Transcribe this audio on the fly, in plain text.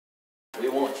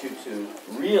want you to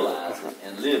realize it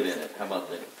and live in it. How about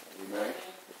that? Amen.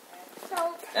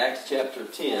 Acts chapter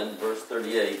 10, verse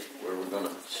 38, where we're going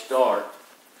to start.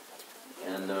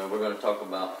 And we're going to talk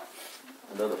about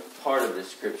another part of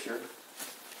this scripture.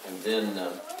 And then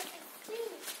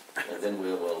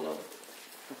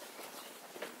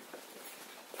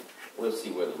we'll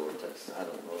see where the Lord takes us. I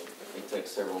don't know. It may take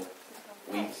several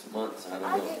weeks, months. I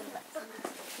don't know.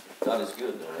 God is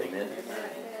good, though. Amen.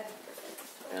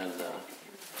 And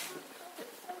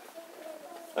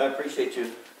I appreciate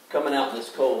you coming out in this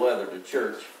cold weather to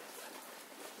church.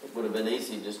 It would have been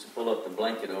easy just to pull up the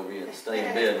blanket over you and stay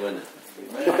in bed, wouldn't it?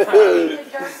 The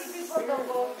Jersey people don't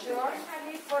go to church.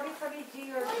 I live 40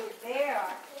 years there.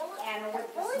 And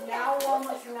with the snow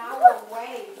almost an hour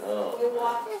away, we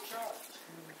walk to church.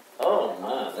 Oh,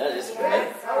 my. That is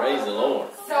great. Praise the Lord.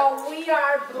 So we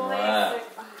are blessed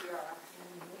here.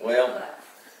 Well,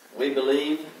 we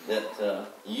believe that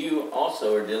you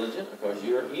also are diligent because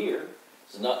you're here.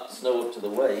 It's not snow up to the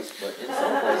waist, but in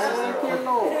some places there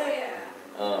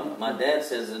are. My dad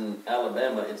says in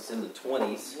Alabama it's in the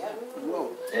 20s,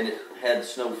 and it had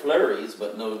snow flurries,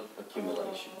 but no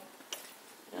accumulation.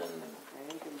 And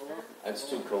that's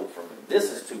too cold for me.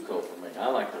 This is too cold for me. I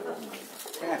like the warm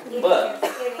weather. But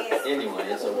anyway,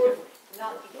 it's okay.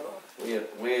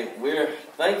 We're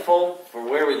thankful for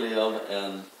where we live,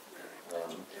 and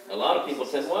a lot of people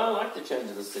say, well, I like the change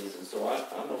of the season, so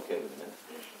I'm okay with that.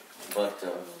 But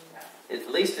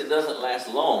at least it doesn't last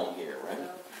long here, right?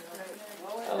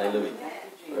 Hallelujah.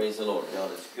 Praise the Lord.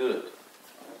 God is good.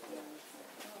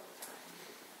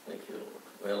 Thank you, Lord.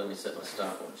 Well, let me set my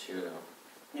stopwatch here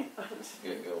now.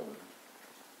 Get going.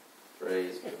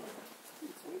 Praise God.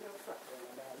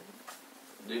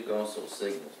 Duke also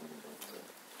signals me.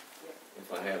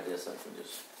 If I have this, I can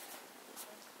just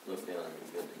look down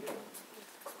and be good to go.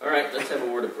 All right, let's have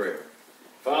a word of prayer.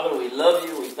 Father, we love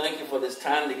you. We thank you for this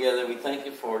time together. We thank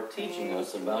you for teaching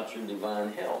us about your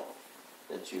divine help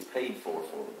that you paid for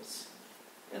us.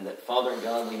 And that, Father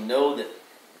God, we know that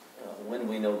when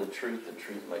we know the truth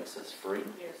makes us free.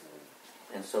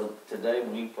 And so today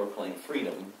we proclaim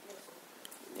freedom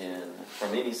and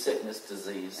from any sickness,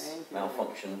 disease,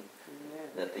 malfunction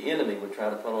that the enemy would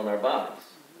try to put on our bodies.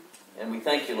 And we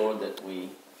thank you, Lord, that we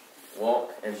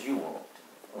walk as you walked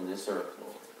on this earth,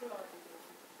 Lord.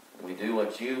 We do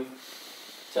what you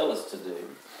tell us to do,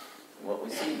 and what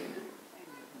we see you do.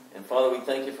 And Father, we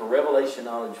thank you for revelation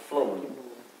knowledge flowing,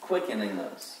 quickening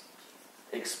us,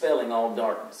 expelling all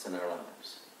darkness in our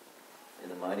lives. In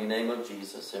the mighty name of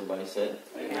Jesus, everybody said,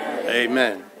 Amen.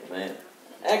 Amen. Amen.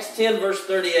 Acts 10, verse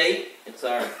 38. It's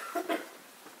our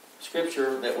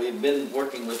scripture that we've been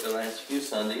working with the last few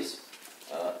Sundays.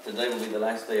 Today will be the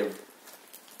last day of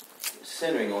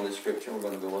centering on this scripture. We're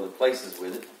going to go other places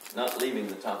with it. Not leaving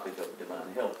the topic of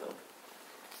divine help, though.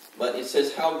 But it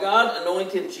says, how God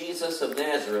anointed Jesus of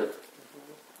Nazareth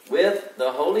with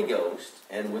the Holy Ghost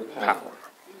and with power,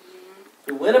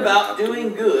 who went about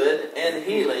doing good and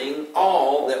healing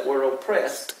all that were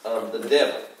oppressed of the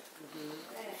devil,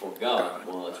 for God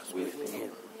was with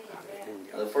him.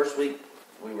 Now, the first week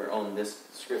we were on this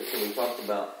scripture, we talked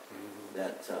about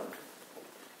that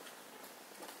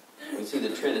we see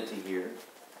the Trinity here.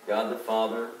 God the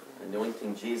Father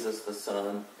anointing Jesus the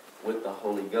Son with the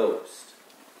Holy Ghost.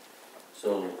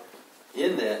 So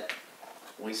in that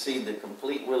we see the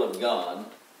complete will of God,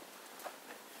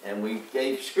 and we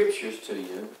gave scriptures to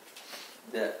you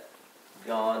that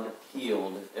God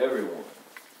healed everyone.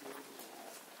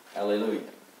 Hallelujah.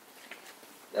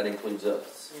 That includes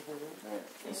us.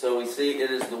 And so we see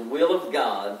it is the will of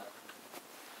God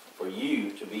for you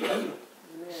to be healed.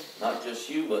 Not just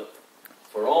you, but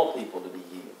for all people to be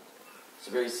healed. It's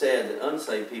very sad that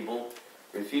unsaved people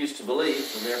refuse to believe,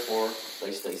 and therefore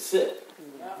they stay sick.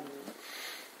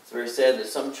 It's very sad that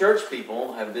some church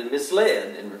people have been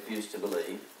misled and refuse to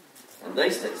believe, and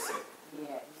they stay sick.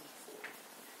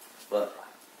 But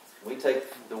we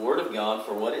take the Word of God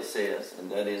for what it says,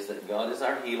 and that is that God is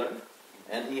our healer,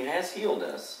 and He has healed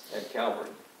us at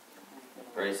Calvary.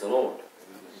 Praise the Lord.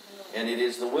 And it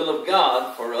is the will of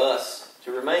God for us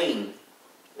to remain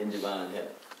in divine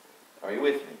health. Are you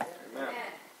with me? Amen.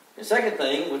 The second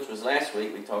thing, which was last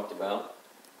week we talked about,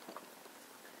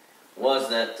 was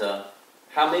that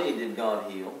how many did God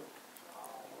heal?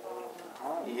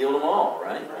 He healed them all,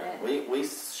 right? We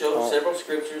showed several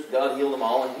scriptures, God healed them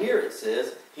all, and here it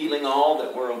says, healing all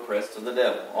that were oppressed of the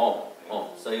devil.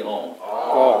 All. Say all.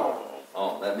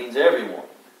 All. That means everyone.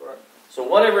 So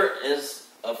whatever is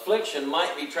affliction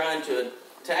might be trying to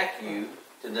attack you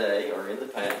today, or in the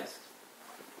past,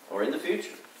 or in the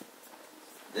future,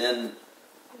 then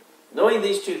knowing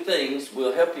these two things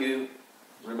will help you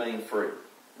remain free.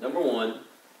 Number one,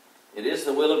 it is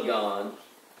the will of God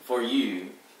for you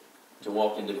to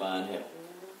walk in divine health.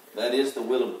 That is the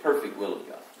perfect will of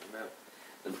God. Amen.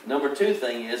 The number two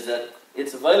thing is that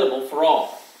it's available for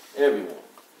all, everyone.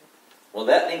 Well,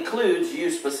 that includes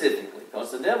you specifically,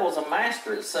 because the devil's a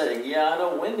master at saying, yeah, I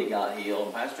know Wendy got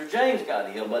healed, Pastor James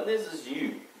got healed, but this is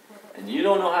you. And you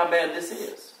don't know how bad this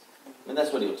is. And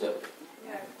that's what he'll tell you.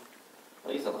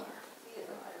 Well, he's a liar.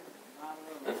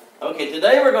 Okay,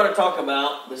 today we're going to talk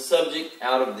about the subject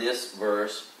out of this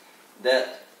verse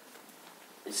that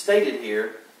is stated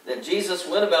here, that Jesus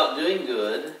went about doing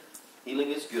good.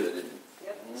 Healing is good, isn't it?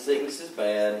 Yep. Sickness is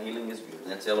bad, healing is good.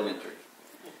 That's elementary.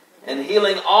 And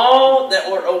healing all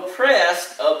that were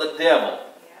oppressed of the devil.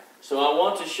 So I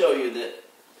want to show you that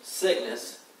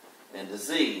sickness and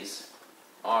disease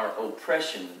are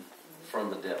oppression from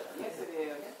the devil. Yes, it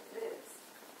is.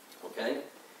 Okay?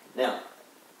 Now,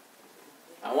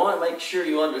 I want to make sure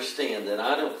you understand that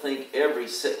I don't think every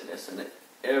sickness and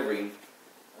every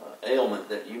ailment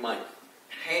that you might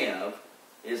have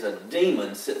is a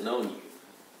demon sitting on you.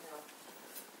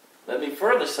 Let me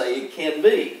further say it can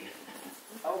be.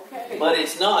 Okay. But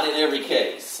it's not in every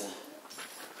case.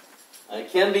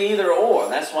 It can be either or.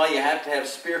 That's why you have to have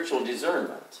spiritual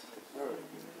discernment.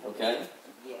 Okay?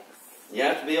 Yes. You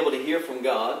have to be able to hear from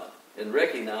God and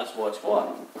recognize what's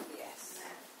what. Yes.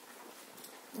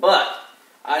 But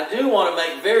I do want to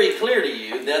make very clear to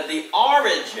you that the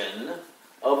origin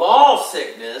of all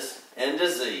sickness and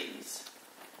disease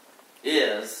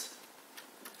is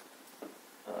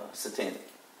satanic.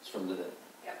 It's from the devil.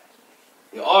 Yep.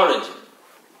 The origin.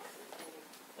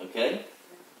 Okay?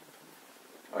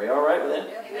 Are you all right with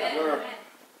that? Yep.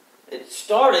 It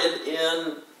started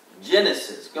in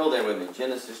Genesis. Go there with me.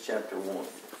 Genesis chapter 1.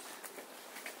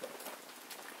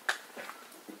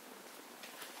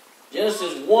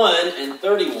 Genesis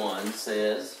 1:31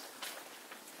 says,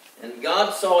 and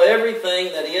God saw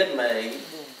everything that He had made,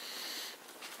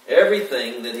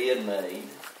 everything that He had made,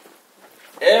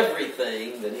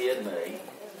 everything that He had made,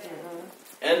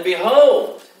 and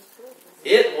behold,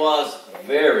 it was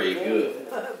very good.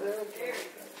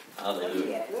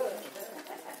 Hallelujah.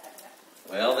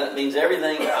 Well, that means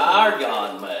everything our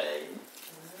God made,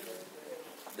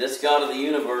 this God of the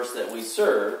universe that we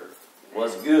serve,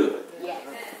 was good.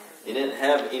 He didn't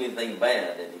have anything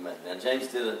bad that He made. Now, James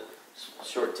did a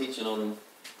short teaching on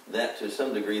that to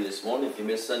some degree this morning. If you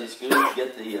missed Sunday school,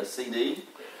 get the CD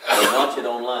and watch it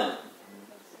online.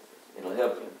 It'll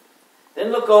help you.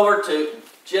 Then look over to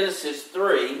Genesis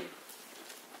 3.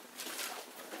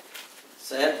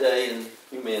 Sad day in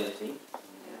humanity,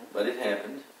 but it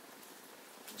happened.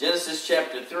 Genesis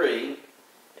chapter 3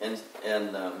 and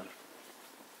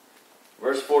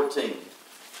verse 14.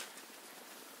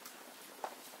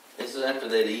 This is after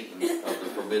they'd eaten of the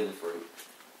forbidden fruit.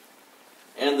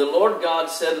 And the Lord God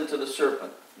said unto the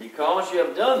serpent, because you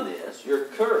have done this, you're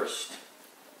cursed.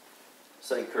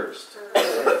 Say cursed.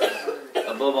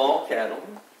 Above all cattle,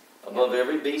 above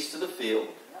every beast of the field.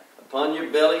 Upon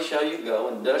your belly shall you go,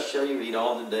 and dust shall you eat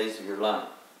all the days of your life.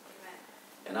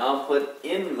 And I'll put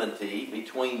enmity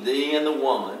between thee and the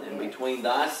woman, and between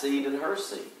thy seed and her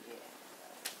seed.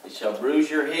 It shall bruise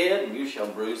your head, and you shall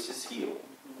bruise his heel.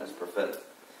 That's prophetic.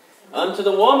 Unto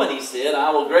the woman he said,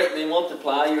 I will greatly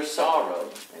multiply your sorrow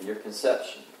and your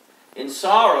conception. In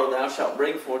sorrow thou shalt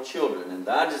bring forth children, and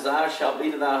thy desire shall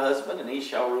be to thy husband, and he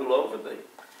shall rule over thee.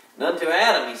 And unto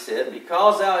Adam he said,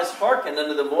 because thou hast hearkened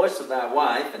unto the voice of thy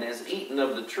wife, and hast eaten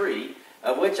of the tree,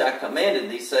 of which I commanded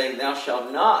thee, saying, thou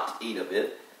shalt not eat of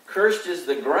it, cursed is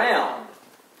the ground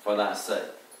for thy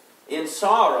sake. In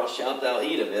sorrow shalt thou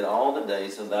eat of it all the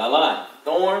days of thy life.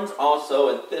 Thorns also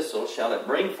and thistles shall it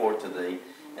bring forth to thee,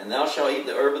 and thou shalt eat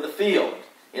the herb of the field.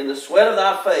 In the sweat of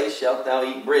thy face shalt thou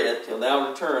eat bread, till thou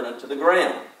return unto the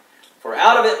ground. For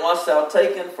out of it wast thou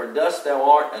taken, for dust thou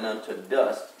art, and unto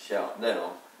dust shalt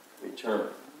thou return.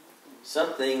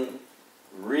 Something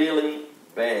really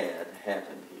bad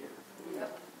happened here.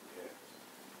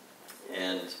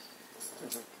 And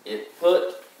it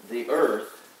put the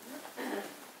earth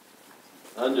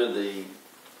under the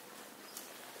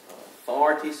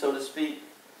authority, so to speak,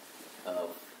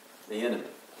 of the enemy.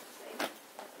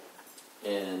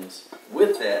 And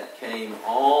with that came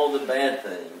all the bad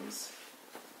things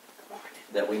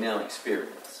that we now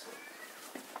experience.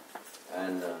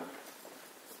 And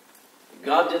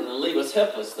God didn't leave us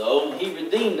helpless, though. He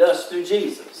redeemed us through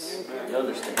Jesus. You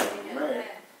understand? Amen.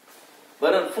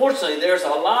 But unfortunately, there's a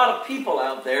lot of people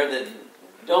out there that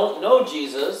don't know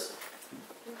Jesus,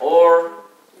 or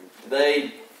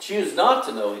they choose not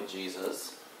to know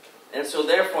Jesus, and so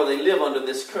therefore they live under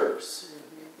this curse.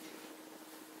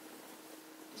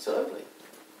 It's ugly.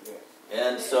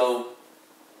 And so,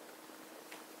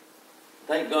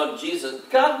 thank God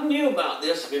God knew about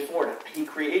this before He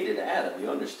created Adam. You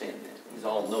understand that? He's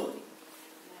all-knowing.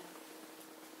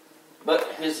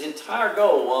 But His entire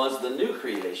goal was the new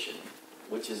creation,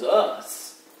 which is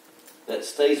us, that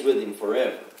stays with Him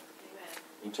forever,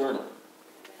 eternally.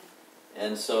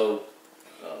 And so,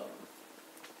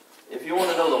 if you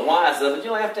want to know the whys of it,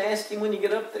 you'll have to ask Him when you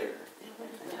get up there.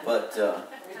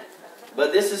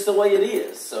 But this is the way it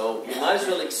is. So you might as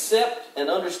well accept and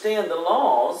understand the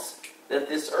laws that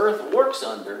this earth works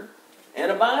under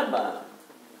and abide by them.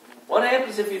 What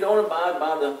happens if you don't abide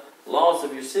by the laws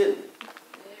of your city?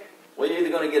 Well, you're either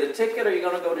going to get a ticket or you're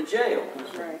going to go to jail.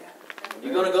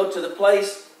 You're going to go to the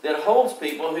place that holds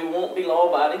people who won't be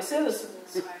law-abiding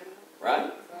citizens.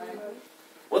 Right?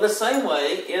 Well, the same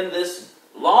way in this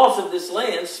laws of this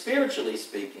land, spiritually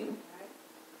speaking,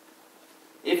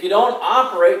 if you don't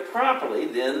operate properly,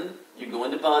 then you go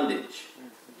into bondage.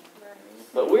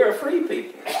 But we're a free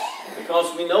people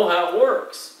because we know how it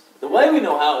works. The way we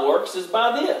know how it works is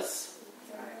by this.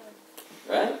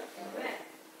 Right?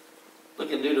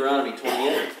 Look in Deuteronomy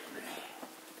 28.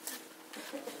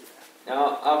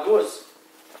 Now, I'll go as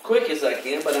quick as I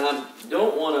can, but I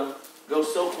don't want to go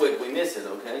so quick we miss it,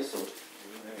 okay? So,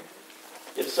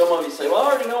 if some of you say, well,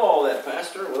 I already know all that,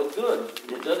 Pastor, well, good.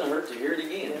 It doesn't hurt to hear it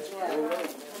again.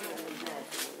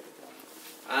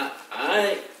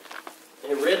 I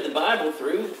have read the Bible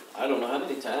through, I don't know how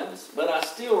many times, but I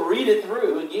still read it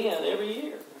through again every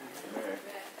year.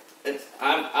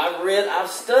 I've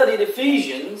studied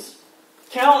Ephesians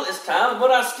countless times,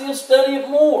 but I still study it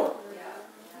more.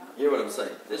 You hear what I'm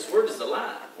saying? This word is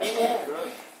alive.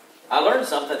 I learn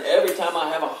something every time I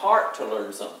have a heart to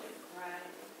learn something.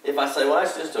 If I say, well,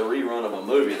 that's just a rerun of a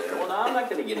movie there, well, no, I'm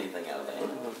not going to get anything out of that.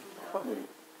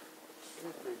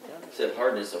 Except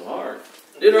hardness of heart.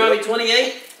 Deuteronomy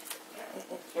 28.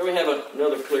 Here we have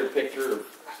another clear picture of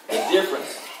the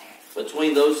difference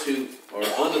between those who are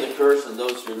under the curse and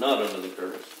those who are not under the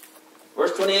curse.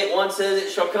 Verse 28:1 says,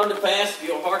 it shall come to pass if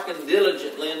you will hearken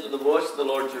diligently unto the voice of the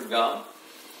Lord your God,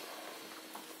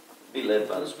 be led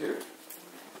by the Spirit,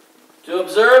 to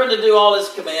observe and to do all His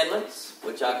commandments,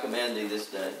 which I command thee this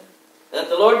day, that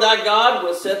the Lord thy God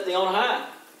will set thee on high.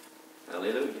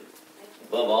 Hallelujah.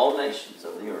 Above all nations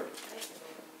of the earth.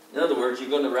 In other words, you're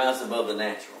going to rise above the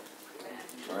natural.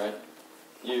 All right?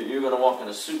 You're going to walk in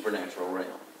a supernatural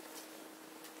realm.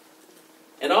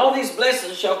 And all these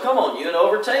blessings shall come on you and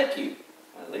overtake you.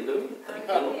 Hallelujah. Thank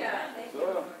you,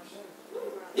 Lord.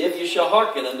 If you shall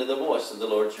hearken unto the voice of the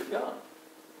Lord your God.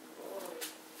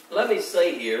 Let me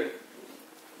say here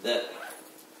that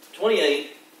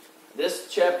 28, this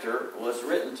chapter was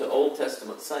written to Old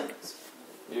Testament saints.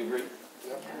 Do you agree?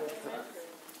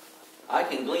 I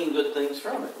can glean good things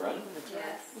from it, right?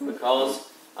 Yes. Because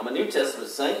I'm a New Testament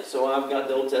saint, so I've got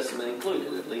the Old Testament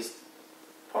included, at least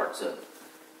parts of it.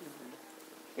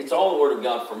 It's all the Word of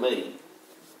God for me.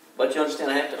 But you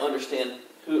understand, I have to understand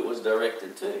who it was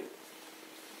directed to.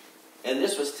 And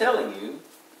this was telling you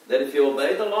that if you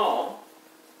obey the law,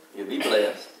 you'll be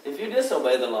blessed. If you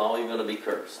disobey the law, you're going to be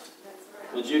cursed.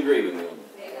 Would you agree with me on that?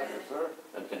 Yes, sir.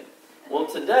 Okay. Well,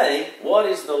 today, what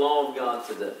is the law of God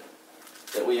today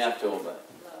that we have to obey?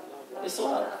 It's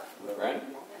love, right?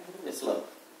 It's love.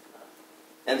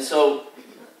 And so,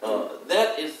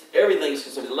 that is, everything's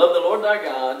considered. Love the Lord thy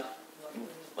God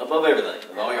above everything,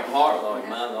 with all your heart, with all your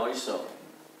mind, with all your soul.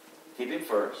 Keep Him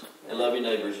first, and love your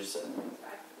neighbor as yourself.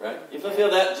 Right? You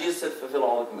fulfill that, Jesus said fulfill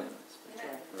all the commandments.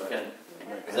 Okay?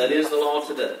 Because that is the law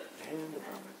today.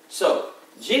 So,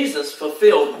 Jesus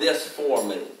fulfilled this for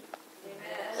me.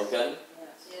 Okay?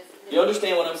 You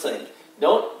understand what I'm saying?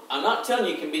 I'm not telling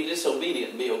you can be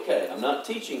disobedient and be okay. I'm not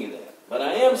teaching you that. But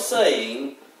I am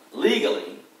saying,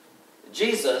 legally,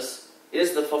 Jesus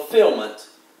is the fulfillment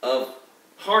of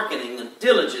hearkening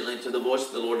diligently to the voice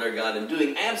of the Lord our God and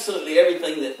doing absolutely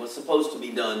everything that was supposed to be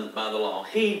done by the law.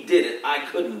 He did it. I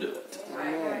couldn't do it.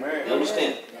 Amen. You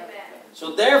understand? Amen.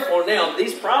 So therefore now,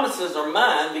 these promises are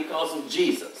mine because of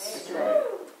Jesus. Right.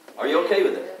 Are you okay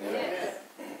with that? Yes.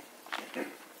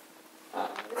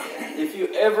 If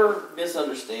you ever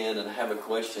misunderstand and have a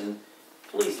question,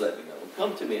 please let me know.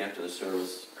 Come to me after the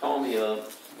service. Call me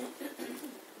up.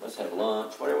 Let's have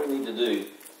lunch. Whatever we need to do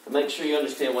to make sure you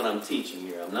understand what I'm teaching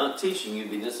here. I'm not teaching you to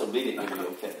be disobedient and be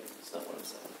okay. That's not what I'm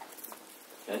saying.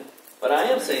 Okay? But I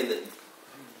am saying that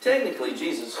technically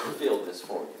Jesus fulfilled this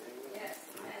for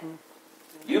you.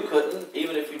 You couldn't,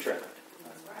 even if you tried.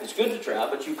 It's good to try,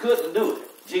 but you couldn't do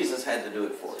it. Jesus had to do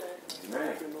it for you.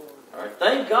 All right.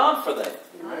 Thank God for that.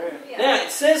 Now,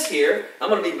 it says here, I'm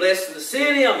going to be blessed in the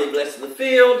city, I'm going to be blessed in the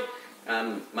field,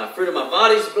 my fruit of my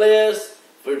body is blessed,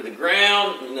 foot to the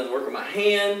ground, you know, the work of my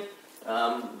hand.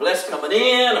 I'm blessed coming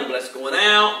in, I'm blessed going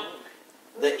out.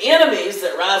 The enemies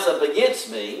that rise up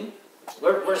against me,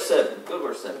 verse 7, go to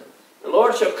verse 7. The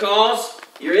Lord shall cause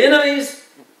your enemies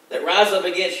that rise up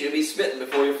against you to be smitten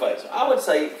before your face. I would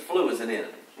say flu is an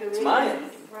enemy. It's my enemy.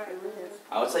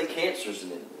 I would say cancer is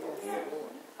an enemy.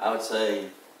 I would say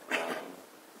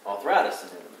arthritis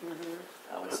is an enemy.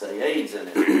 I would say AIDS is an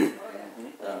enemy.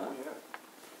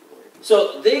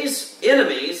 So these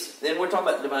enemies, and we're talking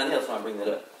about divine health, so I bring that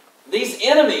up. These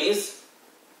enemies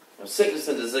of sickness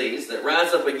and disease that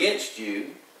rise up against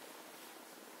you,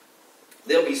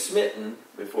 they'll be smitten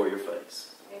before your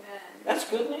face. Amen. That's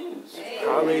good news.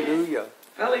 Hallelujah.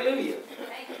 Hallelujah.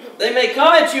 They may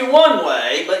come at you one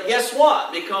way, but guess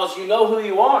what? Because you know who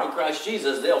you are in Christ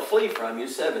Jesus, they'll flee from you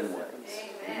 7 ways.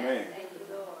 Amen. Thank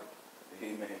you, Lord.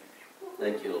 Amen.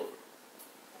 Thank you, Lord.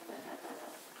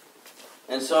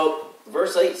 And so,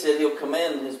 verse 8 said He'll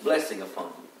command His blessing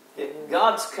upon you.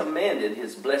 God's commanded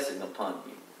His blessing upon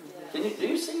you. Do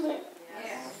you see that?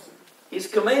 Yes. He's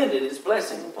commanded His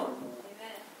blessing upon you.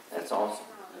 Amen. That's awesome.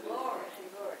 Lord.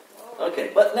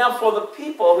 Okay, but now for the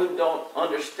people who don't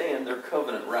understand their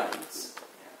covenant rights,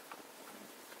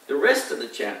 the rest of the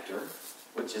chapter,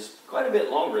 which is quite a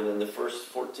bit longer than the first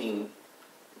 14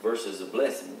 verses of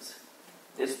blessings,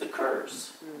 is the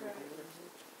curse.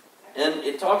 And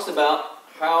it talks about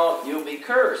how you'll be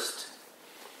cursed.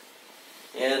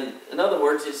 And in other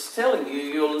words, it's telling you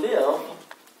you'll live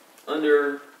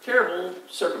under terrible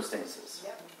circumstances.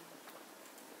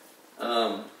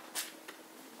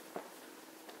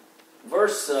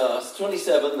 Verse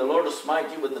 27, the Lord will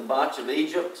smite you with the botch of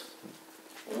Egypt,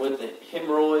 and with the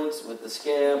hemorrhoids, with the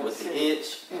scab, with the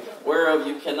itch, whereof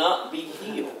you cannot be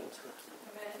healed.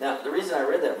 Now, the reason I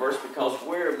read that verse, because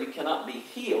whereof you cannot be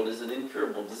healed is an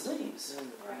incurable disease.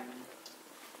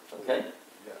 Okay?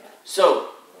 So,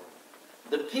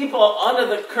 the people under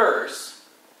the curse,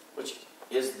 which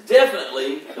is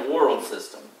definitely the world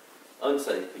system,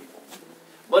 unsaved people,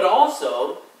 but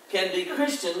also can be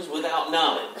Christians without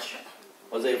knowledge.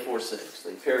 Hosea 4:6,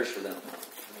 they perish without knowledge.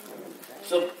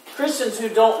 So Christians who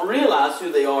don't realize who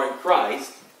they are in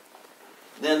Christ,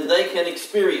 then they can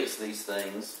experience these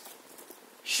things.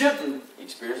 Shouldn't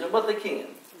experience them, but they can.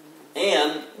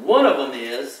 And one of them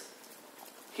is,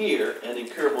 here, an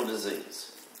incurable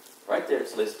disease. Right there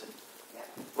it's listed.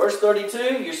 Verse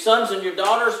 32, your sons and your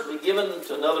daughters will be given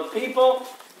to another people,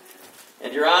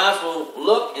 and your eyes will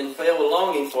look and fail with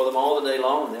longing for them all the day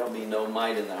long, and there will be no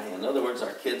might in thy hand. In other words,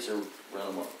 our kids are run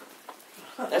amok.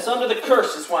 That's under the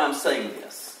curse. That's why I'm saying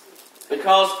this.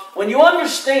 Because when you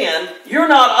understand you're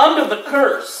not under the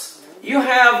curse, you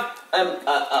have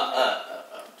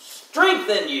strength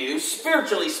in you,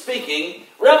 spiritually speaking.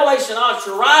 Revelation ought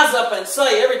to rise up and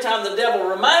say, every time the devil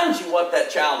reminds you what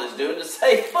that child is doing, to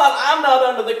say, but I'm not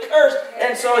under the curse.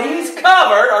 And so he's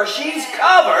covered, or she's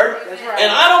covered,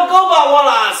 and I don't go by what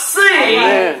I see.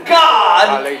 Amen. God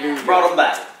Hallelujah. brought them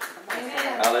back.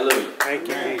 Amen. Hallelujah. Thank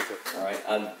you, Jesus. All right,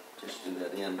 I just do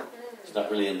that in. It's not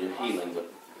really under healing,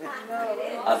 but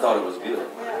I thought it was good.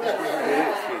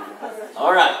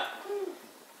 All right.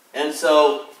 And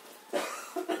so,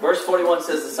 verse 41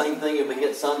 says the same thing. If we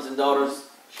get sons and daughters,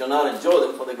 shall not enjoy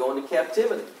them, for they go into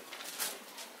captivity.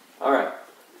 All right.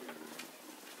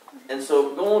 And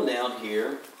so, going down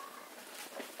here,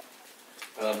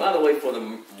 by the way, for the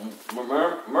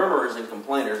murmurers and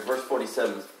complainers, verse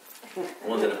 47 is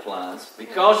one that applies.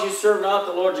 Because you serve not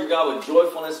the Lord your God with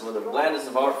joyfulness and with a gladness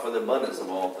of heart for the abundance of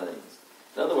all things.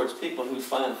 In other words, people who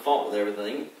find fault with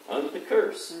everything under the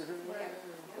curse.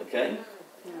 Okay?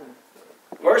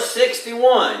 Verse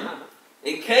 61.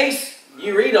 In case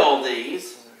you read all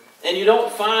these and you don't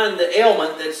find the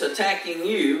ailment that's attacking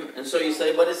you, and so you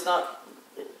say, but it's not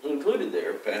included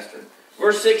there, Pastor.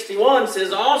 Verse 61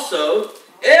 says, also,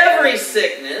 every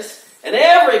sickness and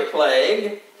every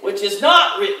plague which is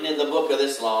not written in the book of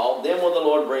this law, then will the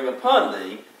Lord bring upon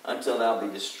thee until thou be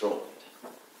destroyed.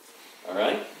 All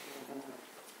right?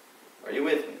 Are you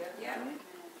with me? Yeah.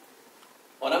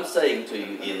 What I'm saying to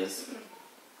you is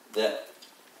that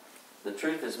the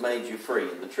truth has made you free.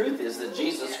 And the truth is that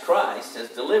Jesus Christ has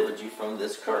delivered you from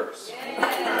this curse.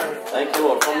 Thank you,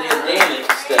 Lord. From the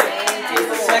Adamic state. He's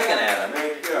the second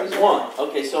Adam. He's one.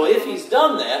 Okay, so if he's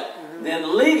done that,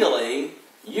 then legally,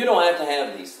 you don't have to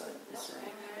have these things.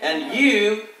 And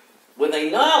you, with a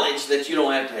knowledge that you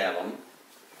don't have to have them,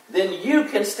 then you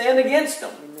can stand against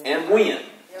them and win.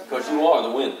 Because you are the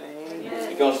winner.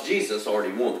 Because Jesus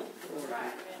already won.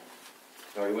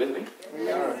 Are you with me?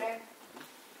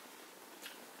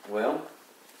 Well,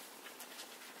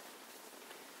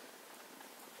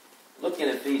 look in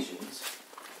Ephesians.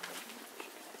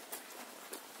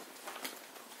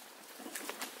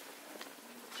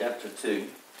 chapter 2.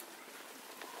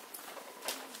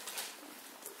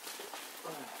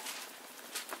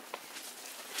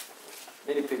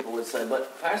 Many people would say,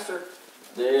 but Pastor,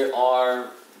 there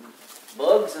are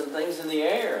bugs and things in the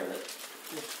air that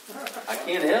I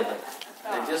can't help it.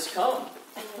 They just come.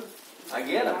 I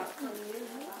get them.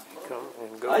 Come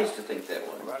and go. I used to think that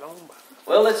way. Right on.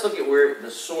 Well, let's look at where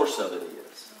the source of it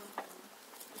is.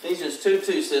 Ephesians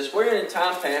 2:2 says, wherein in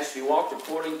time past you walked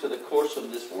according to the course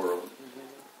of this world,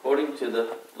 according to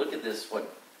the, look at this,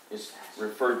 what is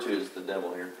referred to as the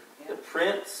devil here, the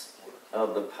prince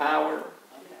of the power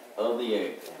of the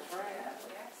air.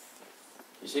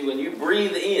 You see, when you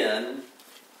breathe in,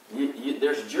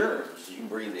 there's germs you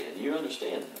breathe in. You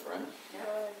understand that, right?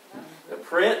 The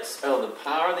prince of the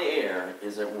power of the air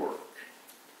is at work.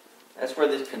 That's where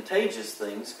the contagious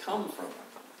things come from.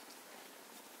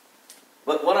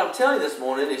 But what I'm telling you this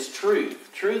morning is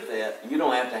truth. Truth that you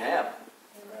don't have to have them.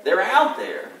 They're out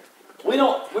there.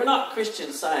 We're not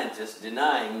Christian scientists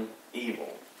denying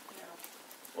evil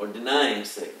or denying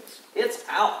sickness. It's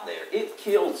out there. It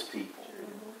kills people.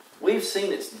 We've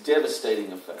seen its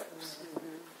devastating effects.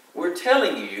 We're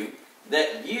telling you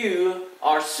that you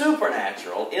are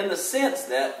supernatural in the sense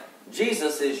that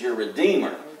Jesus is your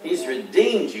Redeemer. He's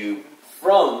redeemed you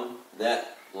from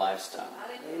that lifestyle.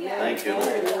 Thank you, Lord.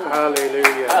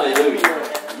 Hallelujah.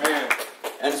 Hallelujah. Amen.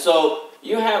 And so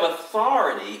you have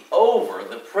authority over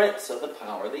the prince of the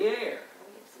power of the air.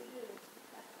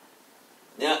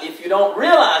 Now, if you don't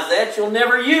realize that, you'll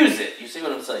never use it. You see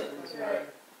what I'm saying?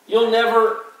 You'll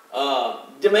never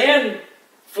demand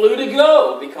flu to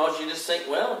go because you just think,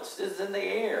 well, it's in the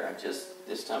air.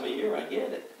 This time of year, I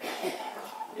get it.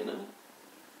 You know?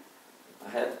 I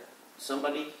had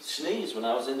somebody sneeze when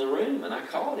I was in the room, and I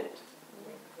caught it.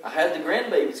 I had the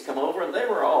grandbabies come over, and they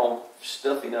were all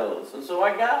stuffy nose, and so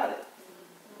I got it.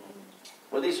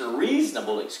 Well, these are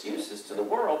reasonable excuses to the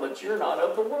world, but you're not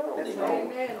of the world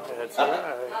anymore. That's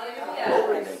right.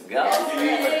 Glory to God.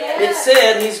 It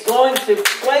said He's going to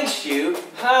place you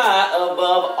high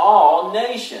above all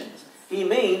nations. He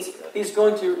means He's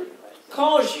going to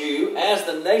cause you, as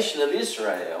the nation of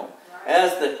Israel,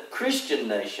 as the Christian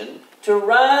nation, to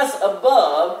rise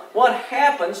above what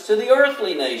happens to the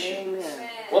earthly nations. Amen.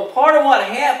 Well, part of what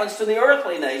happens to the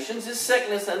earthly nations is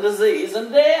sickness and disease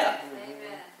and death.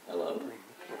 Hello?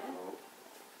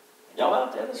 Y'all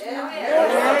out there this morning?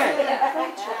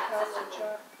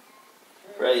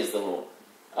 Praise the Lord.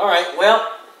 All right,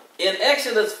 well, in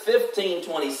Exodus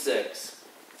 15:26,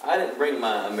 I didn't bring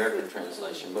my American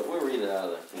translation, but we'll read it out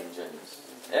of the King James.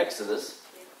 Exodus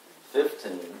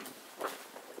 15.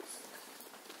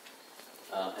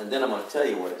 And then I'm going to tell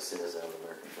you what it says out of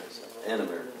American translation and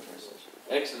American translation.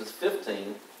 Exodus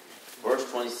 15,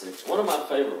 verse 26. One of my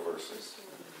favorite verses.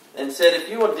 And said, if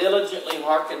you will diligently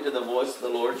hearken to the voice of the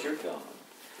Lord your God,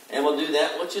 and will do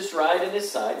that which is right in His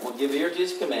sight, and will give ear to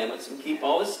His commandments, and keep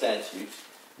all His statutes,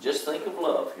 just think of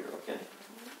love here, okay?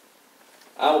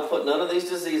 I will put none of these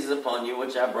diseases upon you,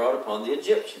 which I brought upon the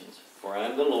Egyptians, for I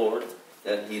am the Lord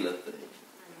that healeth thee.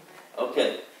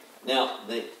 Okay, now,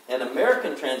 an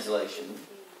American translation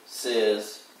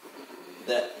says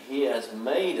that He has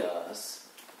made us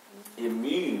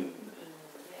immune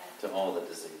to all the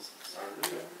diseases.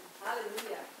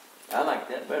 I like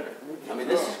that better. I mean,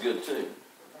 this is good too.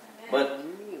 But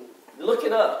look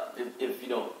it up if you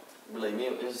don't believe me.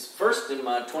 It's first in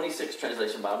my 26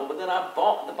 translation Bible, but then I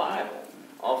bought the Bible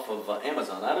off of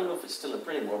Amazon. I don't know if it's still in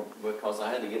print anymore because I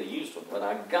had to get a used one, but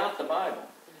I got the Bible.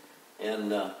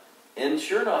 And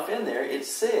sure enough, in there it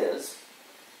says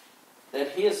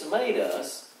that He has made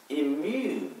us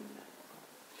immune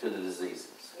to the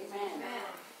diseases. Amen.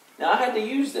 Now, I had to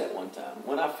use that one time.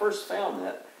 When I first found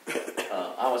that,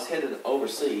 I was headed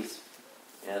overseas,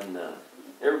 and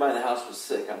everybody in the house was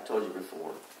sick, I've told you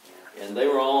before. And they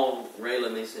were all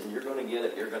railing me, saying, you're going to get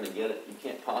it, you're going to get it. You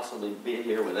can't possibly be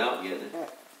here without getting it.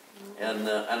 And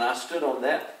I stood on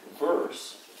that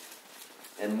verse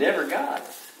and never got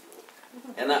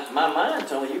it. And my mind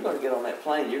told me, you're going to get on that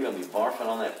plane, you're going to be barfing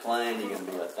on that plane, you're going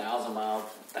to be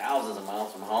thousands of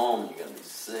miles from home, you're going to be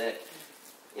sick.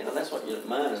 You know, that's what your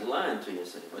mind is lying to you,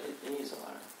 see, but He's a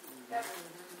liar.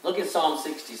 Look at Psalm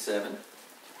 67.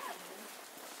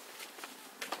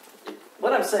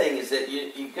 What I'm saying is that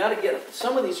you got to get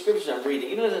some of these scriptures I'm reading.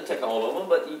 You know, it doesn't take all of them,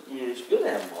 but it's good to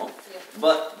have them all.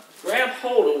 But grab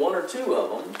hold of one or two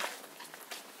of them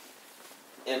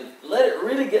and let it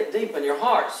really get deep in your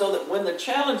heart so that when the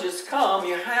challenges come,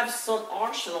 you have some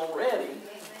arsenal ready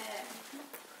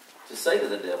to say to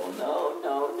the devil, no,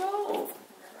 no, no.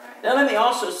 Now let me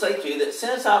also say to you that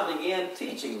since I began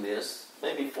teaching this,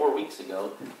 maybe 4 weeks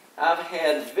ago, I've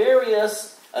had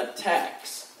various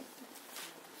attacks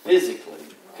physically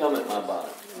come at my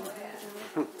body.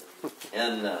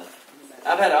 And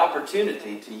I've had an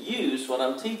opportunity to use what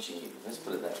I'm teaching you. Let's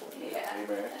put it that way.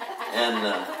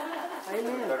 Amen.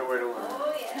 And Better way to learn.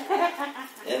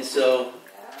 and so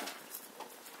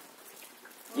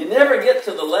you never get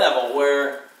to the level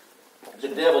where the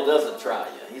devil doesn't try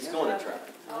you. He's going to try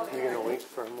you. You're going to wait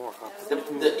for more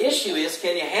opportunity. The issue is,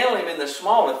 can you handle him in the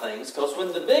smaller things? Because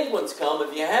when the big ones come,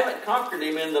 if you haven't conquered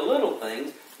him in the little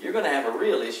things, you're going to have a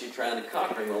real issue trying to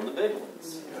conquer him on the big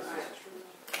ones.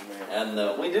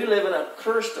 And we do live in a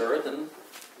cursed earth, and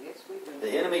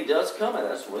the enemy does come at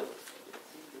us with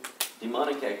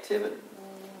demonic activity.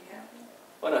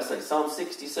 What did I say? Psalm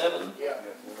 67,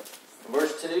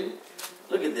 verse 2.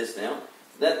 Look at this now.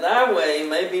 That thy way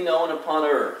may be known upon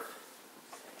earth,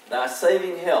 thy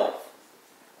saving health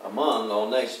among all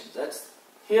nations. That's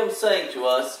him saying to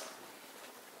us,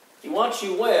 he wants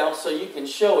you well so you can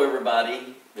show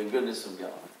everybody the goodness of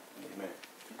God. Amen.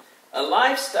 A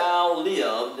lifestyle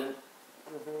lived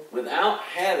without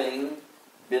having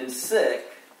been sick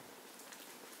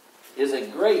is a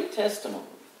great testimony.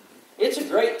 It's a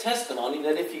great testimony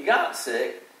that if you got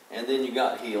sick and then you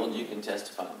got healed, you can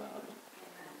testify about it.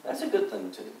 That's a good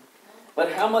thing too.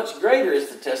 But how much greater is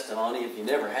the testimony if you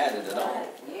never had it at all?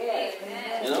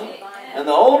 You know? And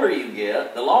the older you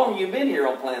get, the longer you've been here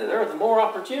on planet Earth, the more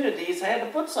opportunities he's had to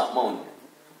put something on you.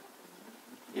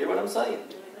 You hear what I'm saying?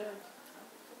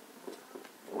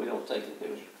 We don't take it,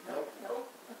 do we?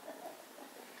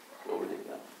 Glory to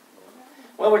God.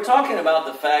 Well, we're talking about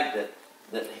the fact that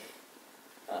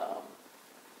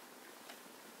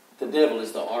the devil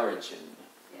is the origin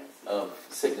of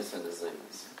sickness and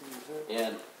disease.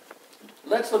 And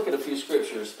let's look at a few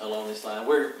scriptures along this line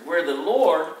where the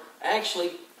Lord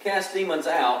actually cast demons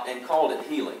out and called it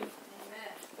healing.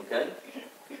 Okay?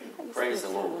 Praise the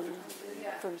Lord.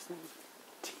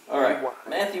 All right,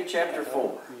 Matthew chapter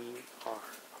 4.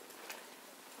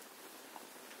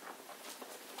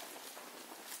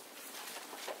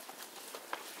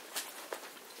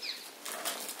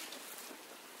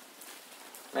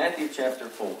 Matthew chapter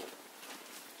 4.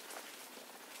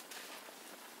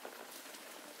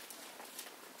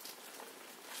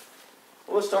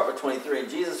 We'll start with 23. And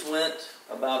Jesus went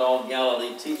about all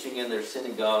Galilee, teaching in their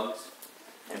synagogues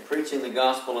and preaching the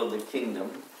gospel of the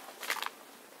kingdom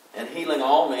and healing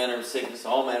all manner of sickness,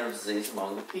 all manner of disease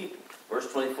among the people.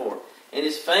 Verse 24. And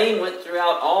his fame went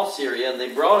throughout all Syria, and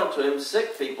they brought unto him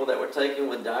sick people that were taken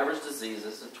with divers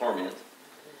diseases and torments,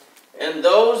 and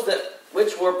those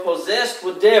which were possessed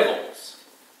with devils,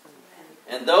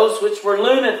 and those which were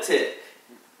lunatic,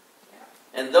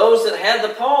 and those that had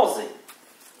the palsy.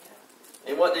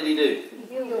 And what did he do?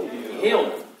 He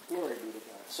healed them.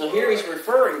 So here he's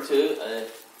referring to a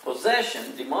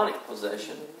possession, demonic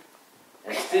possession,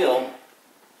 and still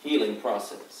healing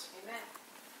process.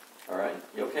 All right?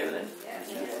 You okay with that?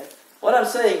 Yes. What I'm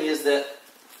saying is that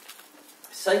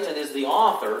Satan is the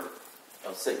author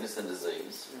of sickness and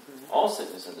disease, all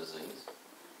sickness and disease.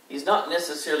 He's not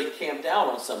necessarily camped out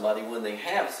on somebody when they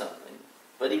have something,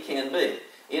 but he can be.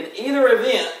 In either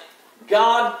event,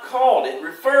 God called it,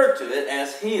 referred to it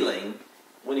as healing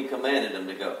when he commanded them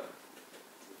to go.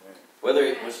 Whether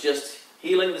it was just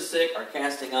healing the sick or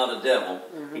casting out a devil,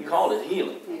 he called it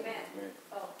healing.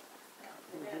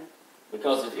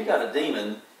 Because if you got a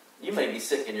demon, you may be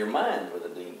sick in your mind with a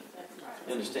demon.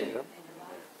 You understand?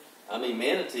 I mean,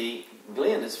 Manatee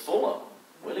Glen is full of them.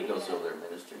 Willie goes over there and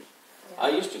ministers. I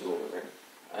used to go over there.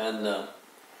 And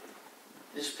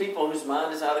there's people whose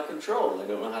mind is out of control. They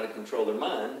don't know how to control their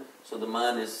mind. So the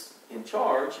mind is in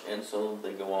charge, and so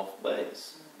they go off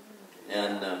base.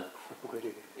 And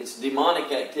it's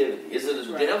demonic activity. Is it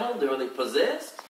a devil? Are they possessed?